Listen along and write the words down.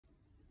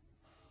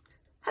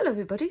Hello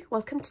everybody,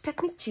 welcome to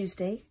Technique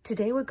Tuesday.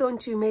 Today we're going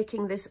to be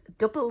making this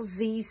double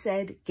ZZ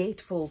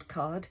gatefold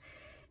card.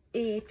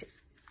 It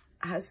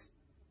has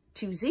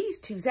two Z's,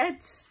 two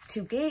Z's,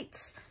 two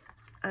gates,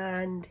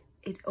 and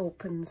it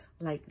opens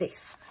like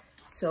this.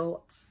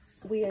 So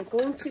we are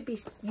going to be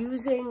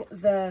using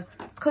the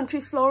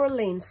Country Floral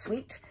Lane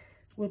Suite.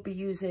 We'll be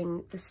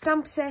using the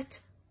stamp set,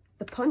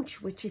 the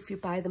punch, which if you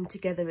buy them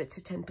together it's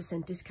a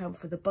 10% discount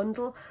for the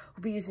bundle.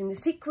 We'll be using the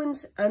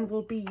sequins and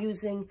we'll be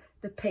using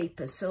the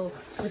paper. So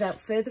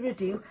without further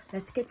ado,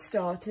 let's get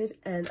started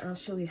and I'll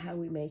show you how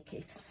we make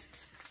it.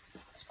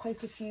 There's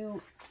quite a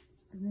few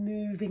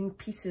moving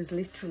pieces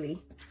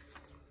literally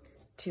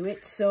to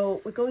it.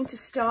 So we're going to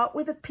start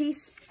with a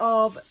piece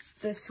of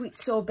the Sweet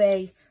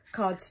Sorbet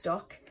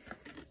cardstock,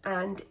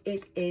 and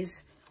it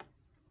is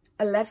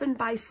 11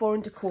 by 4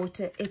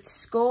 1/4. It's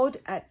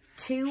scored at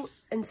 2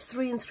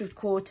 3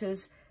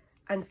 3/4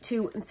 and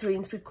 2 3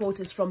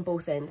 3/4 from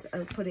both ends,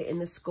 and put it in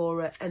the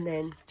scorer and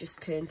then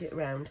just turned it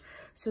around.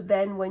 So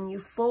then when you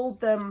fold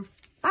them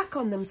back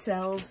on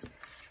themselves,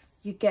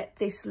 you get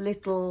this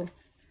little,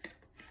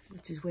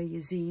 which is where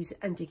your Z's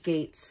and your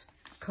gates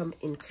come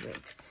into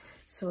it.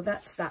 So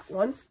that's that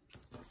one.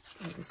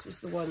 And this was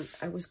the one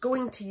I was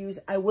going to use.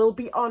 I will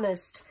be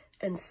honest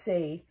and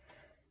say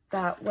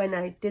that when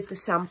I did the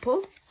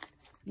sample,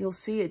 you'll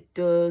see it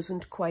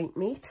doesn't quite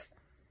meet.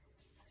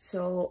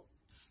 So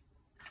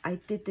I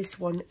did this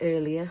one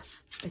earlier.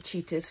 I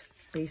cheated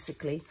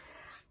basically,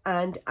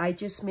 and I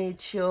just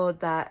made sure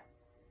that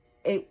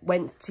it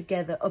went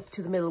together up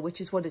to the middle,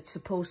 which is what it's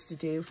supposed to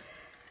do.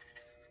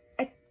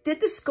 I did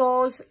the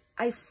scores,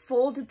 I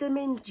folded them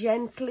in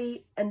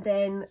gently, and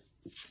then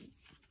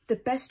the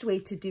best way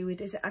to do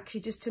it is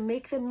actually just to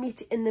make them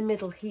meet in the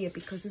middle here,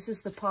 because this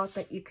is the part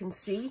that you can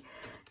see.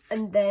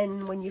 And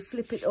then when you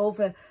flip it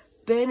over,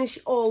 burnish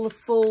all the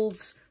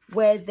folds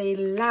where they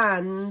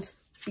land,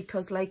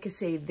 because like I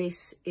say,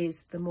 this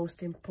is the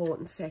most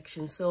important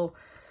section. So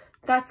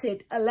that's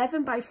it,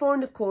 11 by 4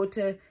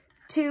 1/4,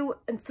 2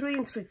 3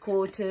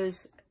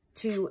 3/4,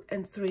 2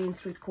 3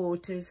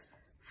 3/4,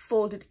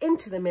 folded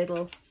into the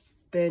middle,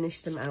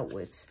 burnish them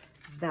outwards.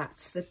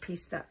 That's the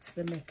piece, that's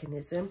the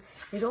mechanism.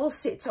 It all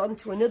sits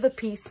onto another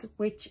piece,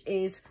 which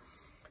is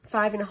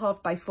 5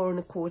 1/2 by 4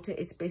 1/4.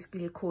 It's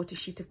basically a 1/4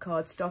 sheet of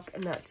cardstock,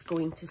 and that's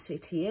going to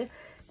sit here.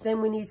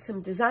 Then we need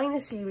some designer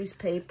series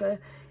paper,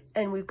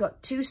 and we've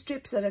got 2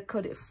 strips that are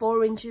cut at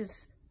 4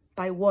 inches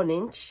by 1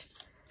 inch,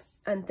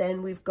 and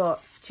then we've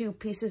got 2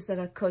 pieces that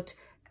are cut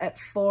at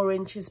 4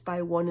 inches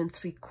by 1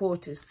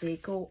 3/4. They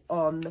go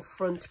on the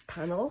front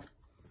panel,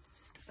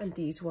 and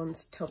these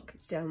ones tuck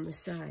down the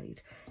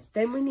side.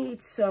 Then we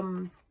need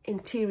some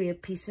interior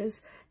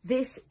pieces.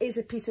 This is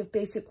a piece of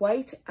basic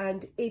white,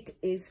 and it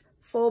is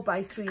 4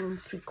 by 3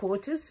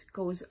 3/4,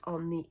 goes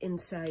on the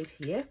inside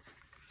here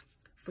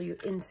for your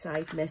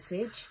inside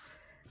message.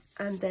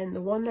 And then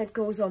the one that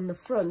goes on the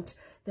front,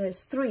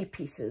 there's 3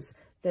 pieces.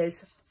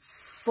 There's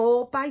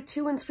 4 by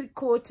 2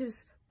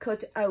 3/4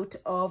 cut out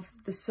of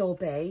the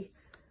sorbet.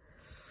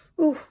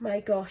 Oh my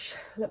gosh,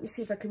 let me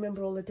see if I can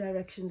remember all the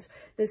directions.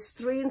 There's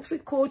 3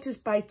 3/4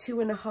 by 2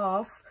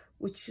 1/2,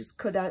 which is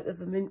cut out of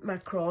the mint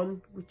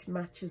Macron, which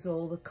matches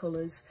all the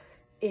colours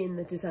in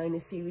the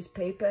designer series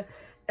paper.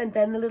 And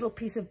then the little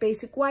piece of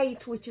basic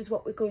white, which is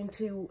what we're going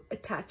to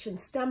attach and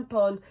stamp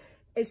on,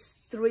 is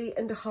 3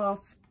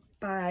 1/2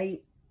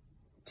 by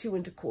 2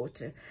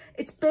 1/4.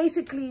 It's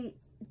basically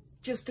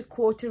just a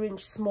 1/4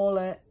 inch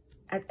smaller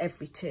at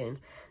every turn.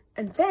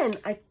 And then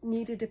I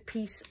needed a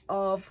piece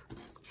of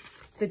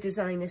the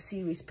designer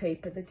series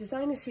paper. The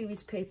designer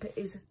series paper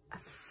is a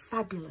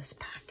fabulous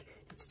pack.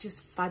 It's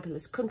just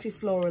fabulous. Country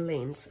Floral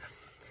Lanes.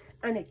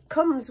 And it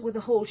comes with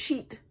a whole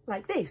sheet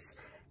like this.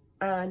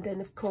 And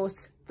then of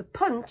course the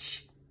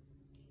punch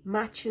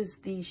matches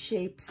these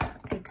shapes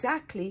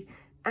exactly,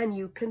 and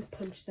you can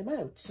punch them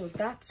out. So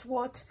that's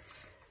what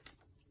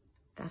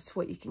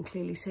you can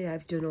clearly say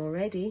I've done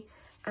already.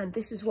 And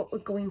this is what we're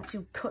going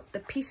to cut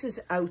the pieces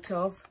out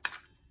of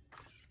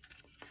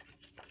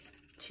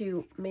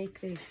to make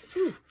this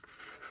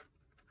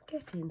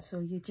get in. So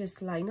you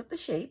just line up the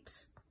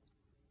shapes,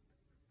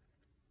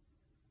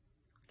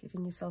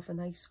 giving yourself a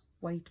nice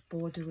white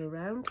border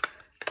around,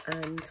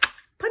 and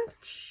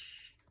punch.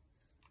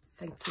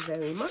 Thank you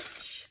very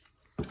much.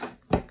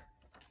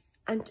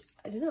 And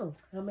I don't know,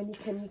 how many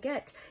can you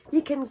get?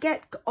 You can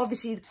get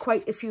obviously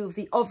quite a few of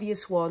the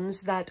obvious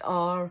ones that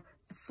are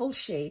the full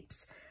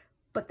shapes,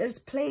 but there's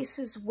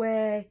places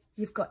where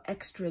you've got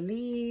extra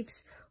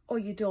leaves, or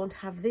you don't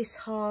have this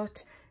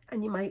heart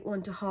and you might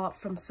want a heart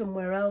from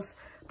somewhere else.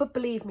 But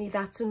believe me,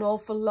 that's an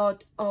awful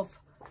lot of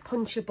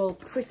punchable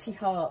pretty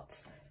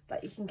hearts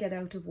that you can get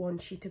out of one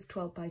sheet of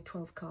 12 by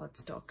 12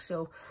 cardstock.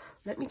 So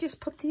let me just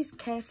put these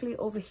carefully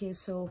over here,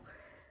 so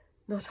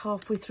not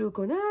halfway through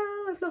going,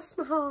 oh, I've lost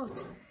my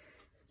heart.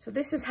 So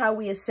this is how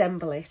we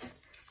assemble it.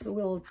 So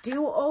we'll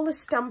do all the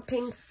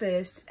stamping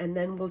first, and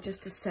then we'll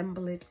just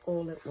assemble it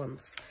all at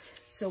once.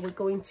 So we're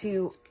going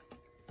to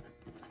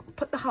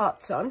put the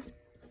hearts on.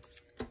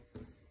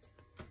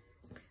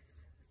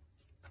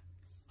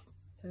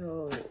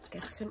 So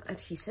get some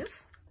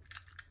adhesive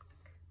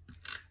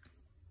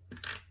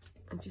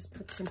and just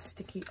put some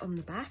sticky on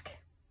the back.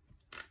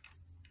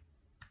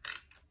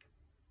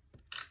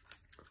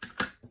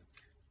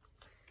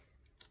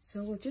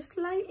 So we'll just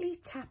lightly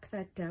tap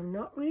that down,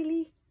 not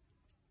really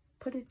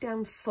put it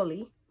down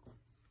fully.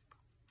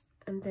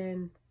 And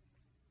then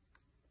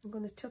I'm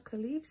going to tuck the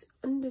leaves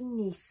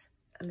underneath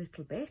a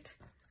little bit,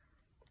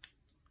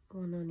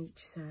 one on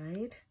each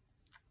side.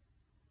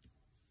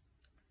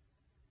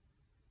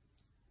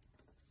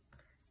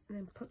 And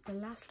then put the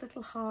last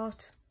little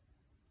heart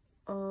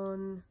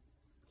on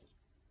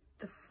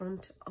the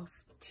front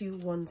to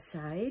one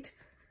side.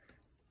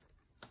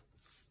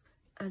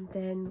 And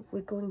then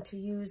we're going to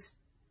use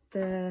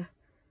the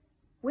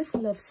With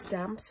Love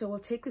stamp. So we'll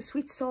take the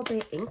Sweet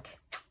Sorbet ink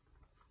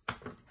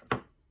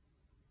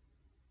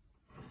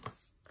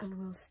and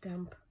we'll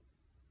stamp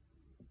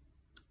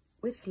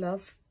With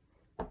Love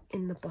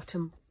in the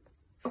bottom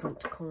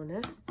front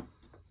corner.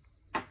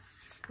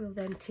 We'll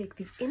then take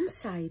the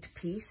inside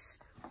piece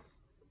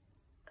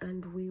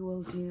and we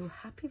will do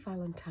Happy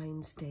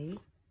Valentine's Day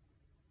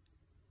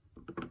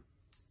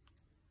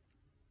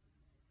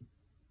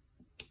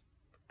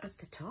at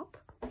the top.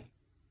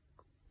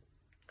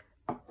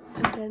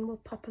 And then we'll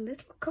pop a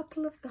little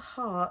couple of the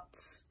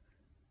hearts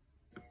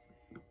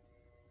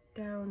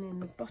down in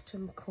the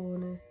bottom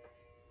corner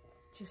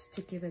just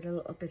to give it a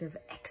little bit of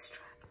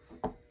extra.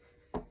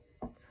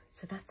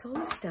 So that's all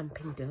the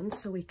stamping done,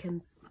 so we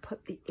can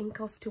put the ink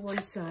off to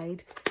one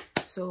side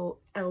so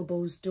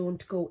elbows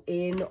don't go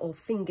in, or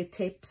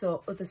fingertips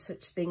or other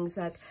such things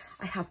that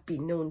I have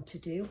been known to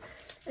do.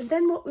 And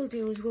then what we'll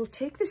do is we'll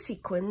take the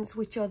sequins,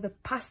 which are the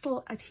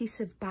pastel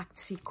adhesive backed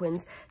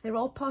sequins. They're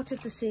all part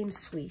of the same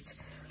suite.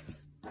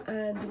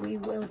 And we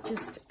will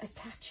just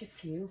attach a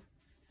few.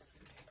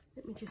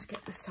 Let me just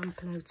get the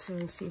sample out so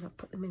I'll see if I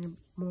put them in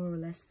more or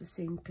less the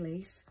same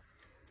place.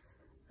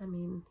 I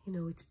mean, you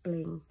know, it's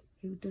bling.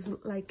 Who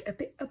doesn't like a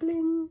bit of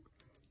bling?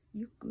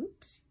 You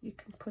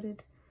can put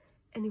it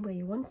anywhere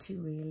you want to,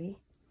 really.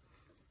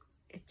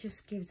 It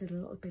just gives it a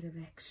little bit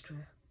of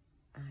extra,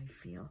 I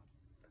feel.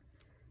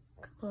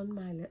 Come on,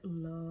 my little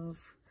love.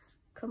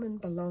 Come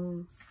and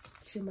belong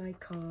to my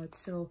card.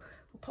 So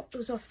we'll pop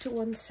those off to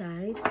one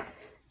side.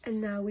 And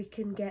now we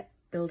can get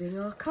building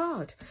our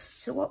card.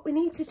 So what we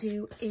need to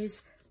do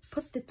is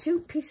put the two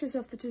pieces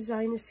of the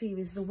designer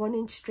series, the 1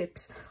 inch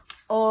strips,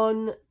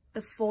 on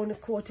the 4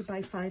 1/4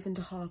 by 5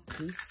 1/2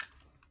 piece.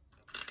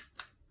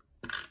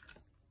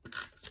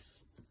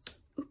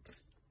 Oops.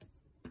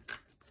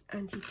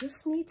 And you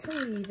just need to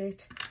leave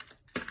it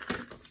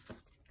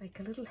like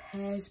a little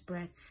hair's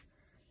breadth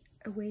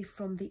away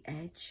from the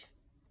edge.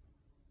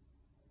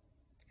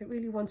 It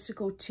really wants to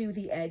go to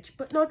the edge,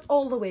 but not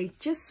all the way,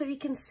 just so you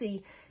can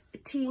see a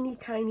teeny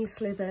tiny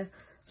slither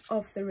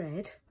of the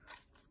red.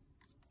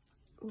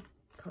 Ooh,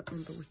 can't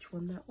remember which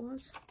one that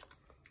was.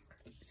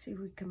 Let's see if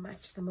we can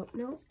match them up.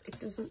 No, it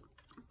doesn't.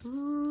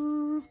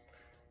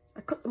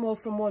 I cut them all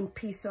from one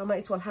piece, so I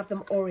might as well have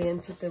them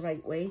oriented the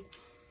right way.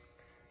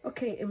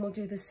 Okay, and we'll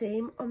do the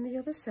same on the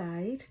other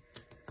side.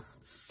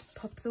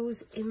 Pop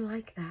those in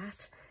like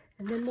that.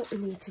 And then what we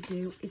need to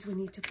do is we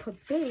need to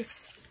put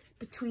this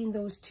between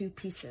those two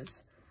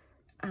pieces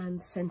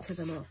and center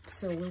them up.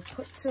 So we'll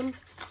put some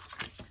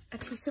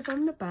adhesive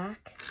on the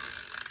back.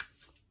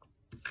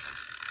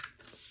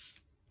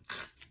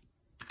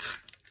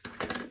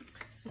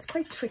 It's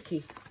quite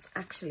tricky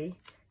actually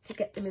to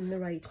get them in the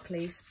right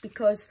place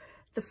because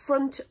the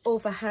front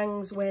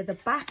overhangs where the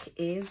back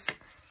is,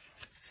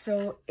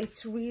 so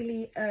it's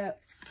really a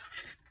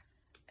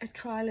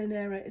trial and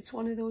error. It's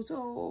one of those,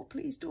 oh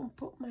please don't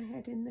put my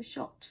head in the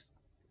shot.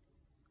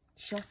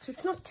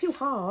 It's not too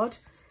hard,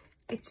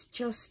 it's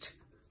just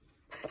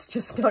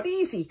not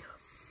easy.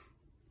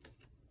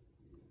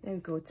 There we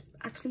go. It's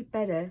actually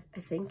better, I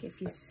think,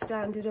 if you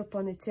stand it up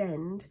on its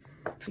end,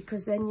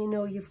 because then you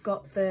know you've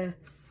got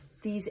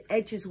these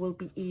edges will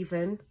be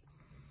even,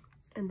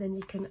 and then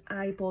you can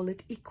eyeball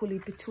it equally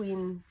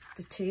between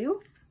the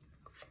two.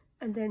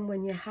 And then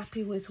when you're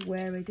happy with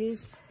where it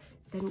is,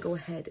 then go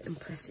ahead and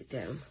press it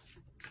down.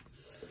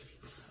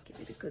 Give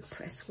it a good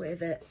press where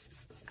the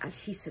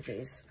adhesive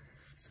is.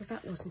 So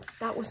that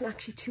wasn't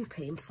actually too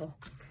painful.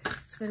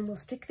 So then we'll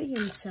stick the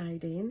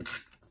inside in.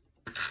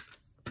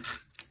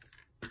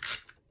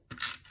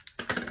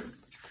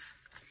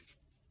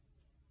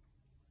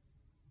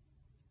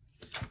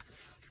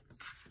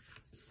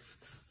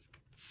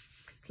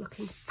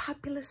 Looking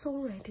fabulous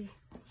already.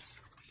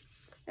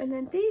 And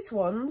then these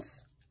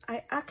ones,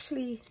 I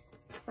actually,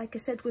 like I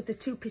said, with the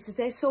two pieces,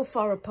 they're so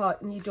far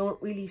apart and you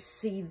don't really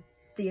see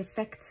the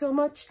effect so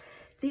much.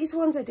 These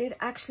ones I did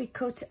actually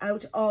cut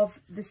out of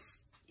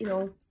this, you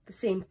know, the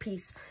same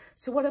piece.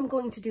 So what I'm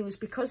going to do is,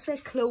 because they're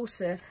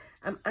closer,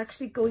 I'm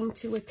actually going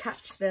to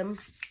attach them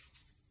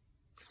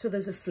so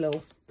there's a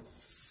flow.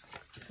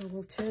 So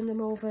we'll turn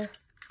them over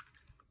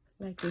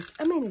like this.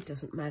 I mean, it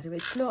doesn't matter.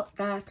 It's not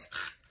that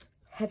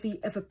heavy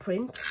of a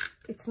print.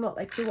 It's not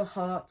like there were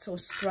hearts or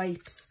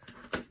stripes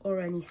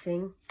or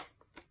anything.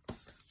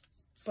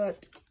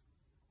 But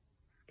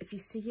if you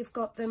see you've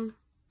got them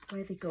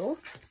where they go.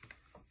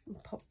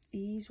 And pop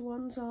these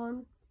ones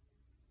on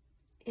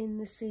in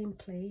the same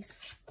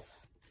place.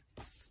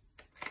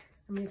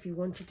 I mean, if you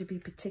wanted to be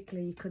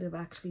particular, you could have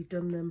actually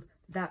done them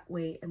that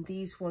way and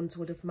these ones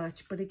would have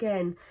matched. But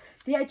again,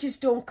 the edges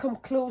don't come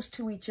close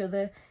to each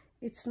other.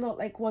 It's not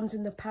like ones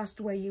in the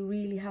past where you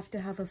really have to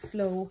have a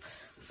flow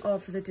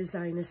of the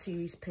designer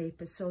series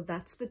paper. So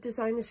that's the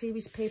designer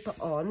series paper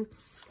on.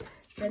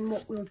 Then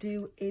what we'll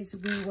do is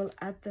we will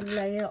add the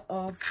layer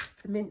of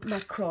the mint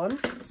Macron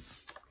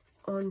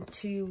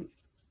onto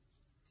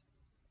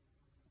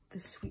the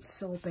Sweet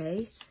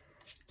Sorbet,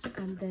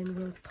 and then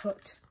we'll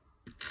put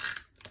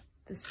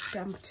the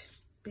stamped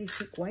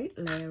basic white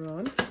layer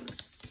on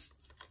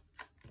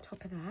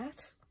top of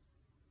that.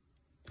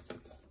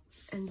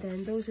 And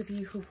then those of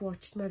you who've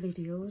watched my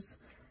videos,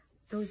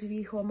 those of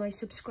you who are my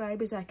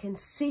subscribers, I can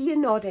see you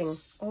nodding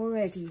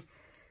already.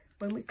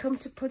 When we come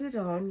to put it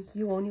on,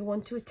 you only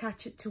want to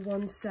attach it to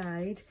one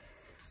side.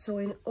 So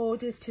in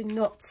order to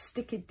not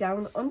stick it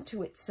down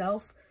onto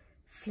itself,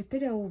 flip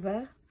it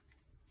over.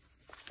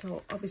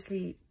 So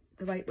obviously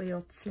the right way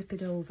up, flip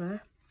it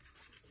over.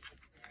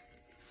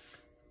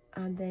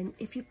 And then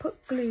if you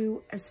put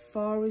glue as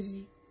far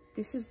as,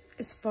 this is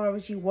as far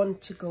as you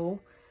want to go.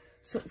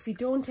 So if you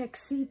don't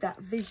exceed that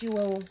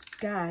visual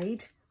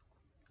guide,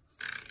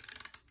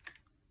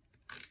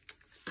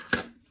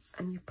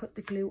 and you put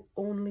the glue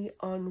only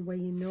on where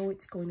you know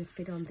it's going to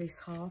fit on this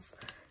half,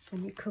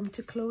 and you come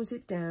to close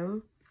it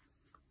down,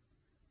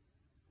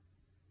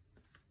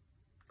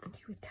 and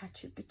you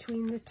attach it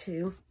between the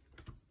two.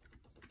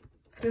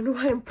 I don't know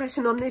why I'm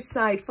pressing on this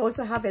side, force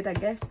of habit, I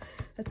guess.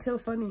 That's so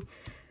funny.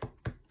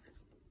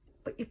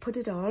 But you put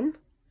it on,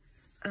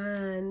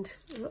 and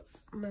look,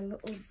 my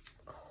little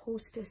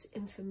hostess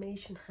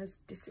information has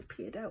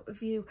disappeared out of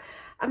view.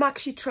 I'm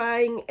actually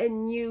trying a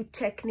new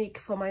technique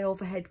for my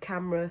overhead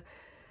camera.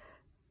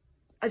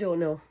 I don't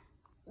know.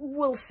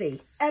 We'll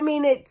see. I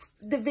mean, it's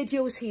the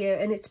video's here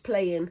and it's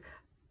playing,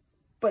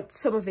 but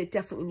some of it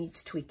definitely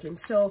needs tweaking.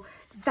 So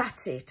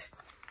that's it.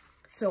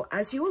 So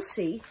as you will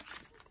see,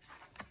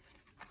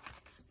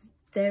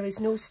 there is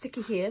no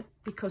sticker here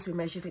because we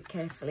measured it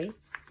carefully.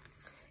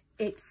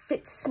 It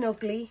fits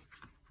snugly.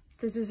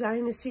 The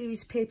designer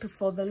series paper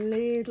for the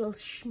little,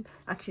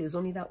 actually there's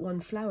only that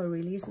one flower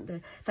really, isn't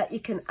there, that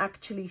you can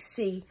actually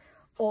see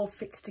all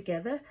fits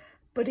together.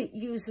 But it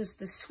uses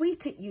the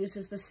sweet, it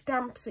uses the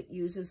stamps, it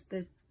uses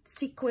the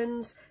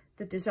sequins,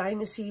 the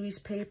designer series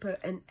paper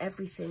and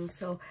everything.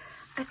 So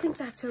I think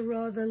that's a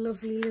rather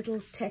lovely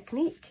little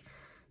technique.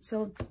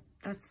 So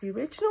that's the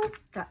original,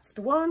 that's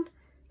the one.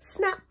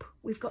 Snap,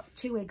 we've got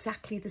two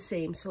exactly the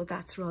same, so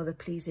that's rather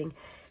pleasing.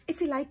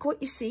 If you like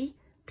what you see,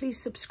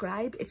 please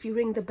subscribe. If you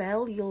ring the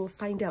bell, you'll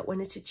find out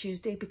when it's a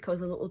Tuesday because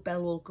a little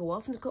bell will go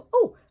off and go,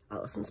 oh,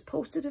 Alyson's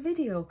posted a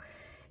video.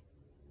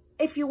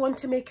 If you want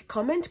to make a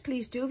comment,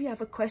 please do. If you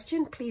have a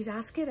question, please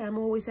ask it. I'm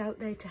always out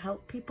there to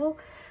help people.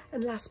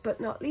 And last but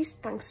not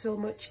least, thanks so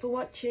much for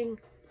watching.